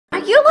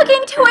you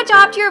looking to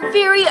adopt your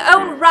very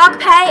own rock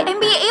pet and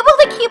be able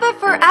to keep it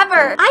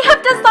forever? I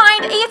have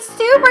designed a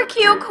super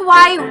cute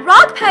kawaii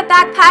rock pet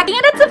backpack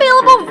and it's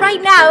available right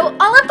now.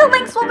 All of the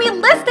links will be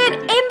listed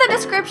in the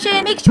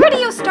description. Make sure to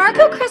use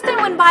STARCODE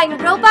KRYSTIN when buying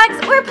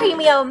Robux or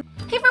Premium.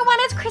 Hey everyone,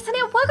 it's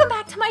Krystin and welcome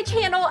back to my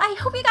channel. I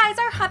hope you guys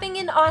are having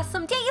an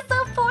awesome day.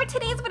 So for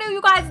today's video,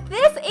 you guys,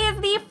 this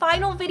is the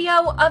final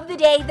video of the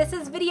day. This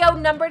is video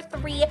number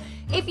 3.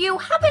 If you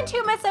happen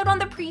to miss out on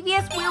the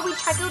previous where we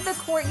check out the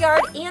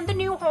courtyard and the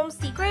new home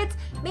secrets,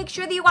 make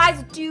sure that you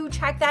guys do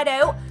check that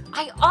out.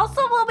 I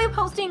also will be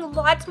posting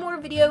lots more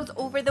videos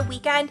over the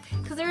weekend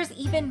because there's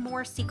even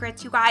more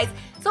secrets, you guys.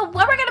 So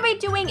what we're going to be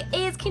doing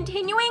is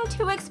continuing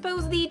to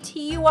expose the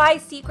TUI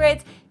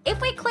secrets. If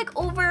we click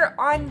over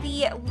on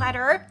the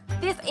letter,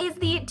 this is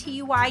the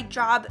TUI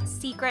job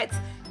secrets.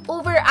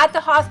 Over at the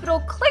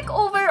hospital, click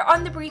over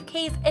on the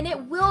briefcase and it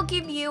will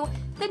give you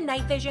the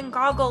night vision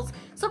goggles.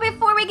 So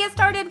before we get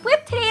started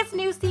with today's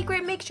new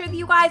secret, make sure that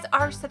you guys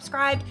are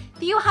subscribed,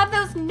 that you have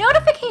those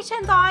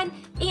notifications on,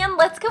 and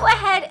let's go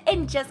ahead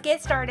and just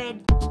get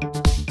started.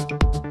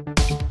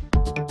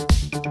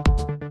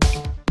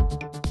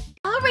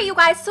 Alright you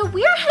guys, so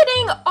we're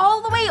heading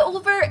all the way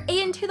over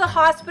into the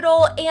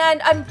hospital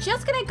and I'm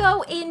just going to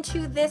go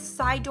into this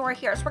side door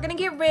here. So we're going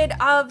to get rid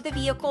of the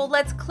vehicle.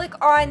 Let's click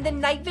on the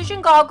night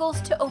vision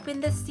goggles to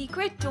open the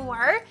secret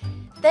door.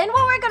 Then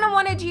what we're going to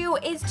want to do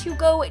is to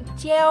go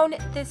down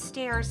the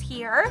stairs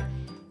here.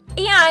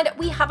 And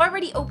we have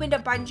already opened a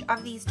bunch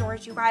of these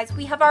doors, you guys.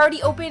 We have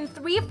already opened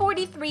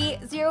 343,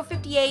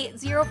 058,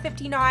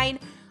 059.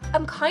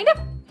 I'm kind of,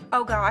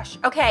 oh gosh,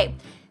 okay.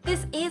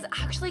 This is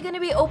actually going to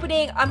be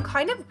opening. I'm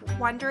kind of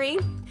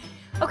wondering.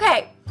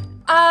 Okay,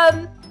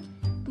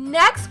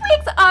 next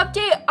week's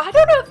update, I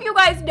don't know if you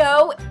guys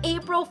know,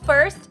 April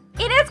 1st,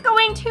 it is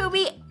going to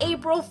be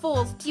April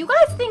Fool's. Do you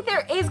guys think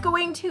there is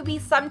going to be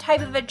some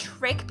type of a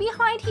trick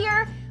behind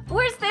here?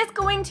 Or is this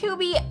going to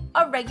be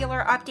a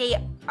regular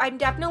update? I'm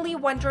definitely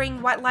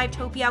wondering what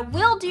LIVETOPIA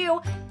will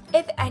do,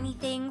 if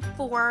anything,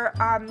 for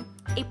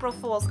April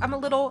Fool's. I'm a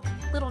little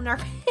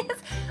nervous.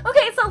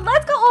 Okay, so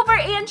let's go over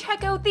and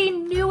check out the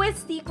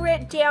newest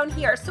secret down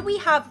here. So we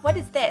have, what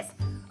is this?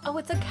 Oh,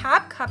 it's a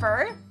cap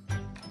cover.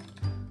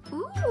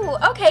 Ooh,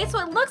 okay, so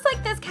it looks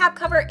like this cap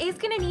cover is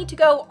gonna need to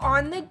go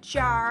on the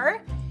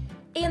jar.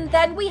 And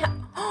then we have,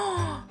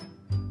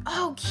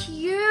 oh,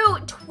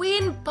 cute,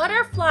 twin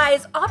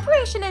butterflies.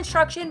 Operation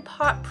Instruction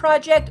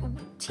Project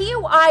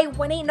TUI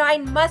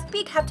 189 must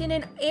be kept in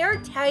an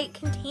airtight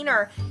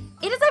container.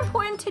 It is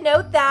important to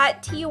note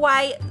that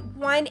TUI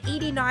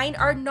 189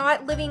 are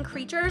not living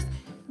creatures,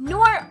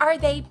 nor are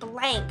they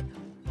blank.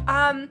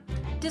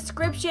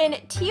 Description,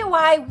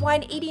 TUI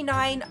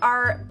 189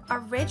 are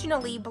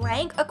originally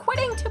blank.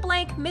 According to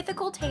blank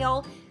mythical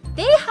tale,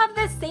 they have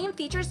the same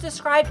features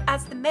described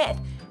as the myth.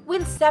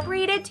 When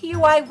separated,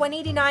 TUI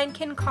 189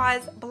 can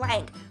cause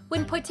blank.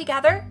 When put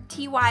together,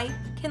 TUI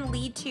can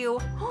lead to,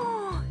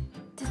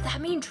 does that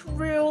mean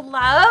true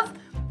love?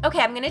 Okay,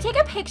 I'm gonna take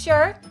a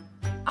picture.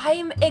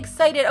 I'm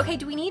excited. Okay,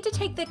 do we need to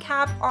take the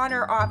cap on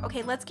or off?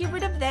 Okay, let's get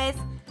rid of this.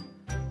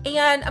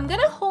 And I'm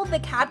gonna hold the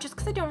cap just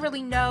because I don't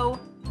really know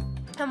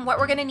what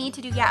we're gonna need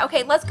to do yet.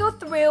 Okay, let's go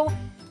through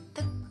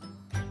the,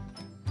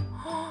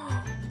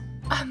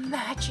 a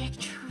magic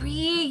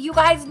tree. You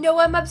guys know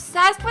I'm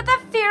obsessed with the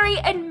fairy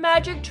and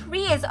magic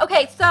trees.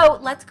 Okay, so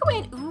let's go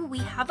in. Ooh, we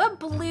have a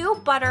blue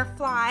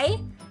butterfly.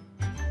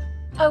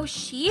 Oh,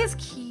 she is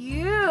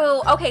cute.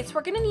 Okay, so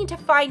we're gonna need to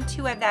find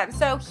 2 of them.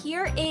 So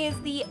here is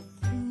the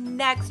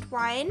next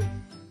one.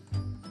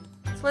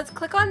 So let's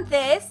click on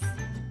this.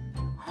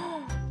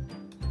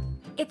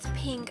 It's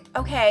pink.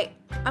 Okay,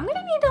 I'm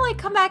gonna need to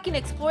come back and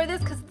explore this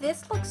because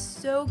this looks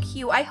so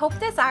cute. I hope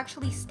this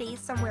actually stays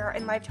somewhere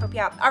in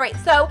LIVETOPIA. All right,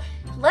 so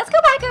let's go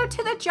back out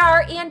to the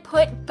jar and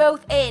put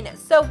both in.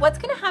 So what's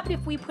gonna happen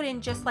if we put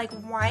in just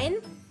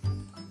one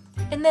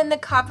and then the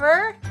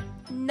cover,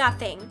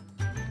 nothing?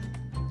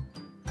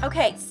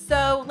 Okay,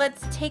 so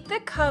let's take the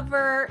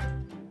cover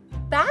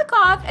back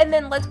off and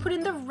then let's put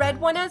in the red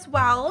one as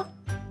well.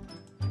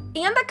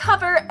 And the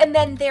cover, and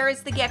then there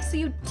is the gift. So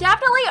you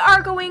definitely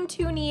are going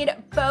to need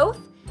both.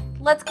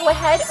 Let's go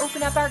ahead,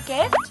 open up our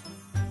gift.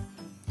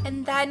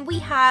 And then we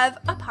have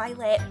a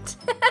pilot.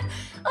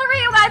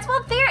 Alright you guys,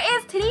 well there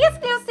is today's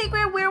new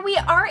secret where we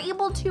are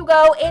able to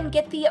go and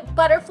get the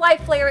butterfly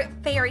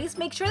fairies.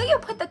 Make sure that you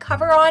put the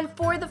cover on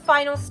for the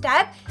final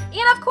step.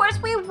 And of course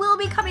we will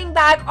be coming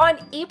back on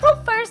April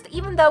 1st,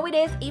 even though it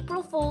is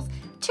April Fool's,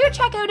 to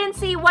check out and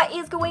see what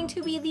is going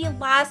to be the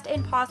last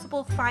and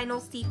possible final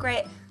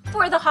secret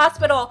for the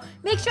hospital.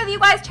 Make sure that you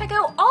guys check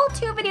out all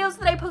 2 videos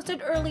that I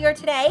posted earlier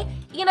today,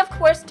 and of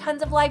course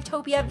tons of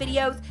LIVETOPIA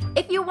videos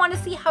if you want to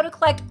see how to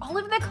collect all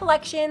of the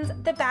collections,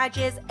 the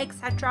badges,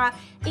 etc.,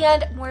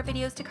 and more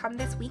videos to come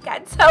this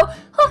weekend. So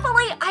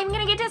hopefully I'm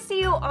gonna get to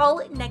see you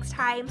all next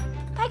time.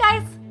 Bye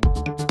guys!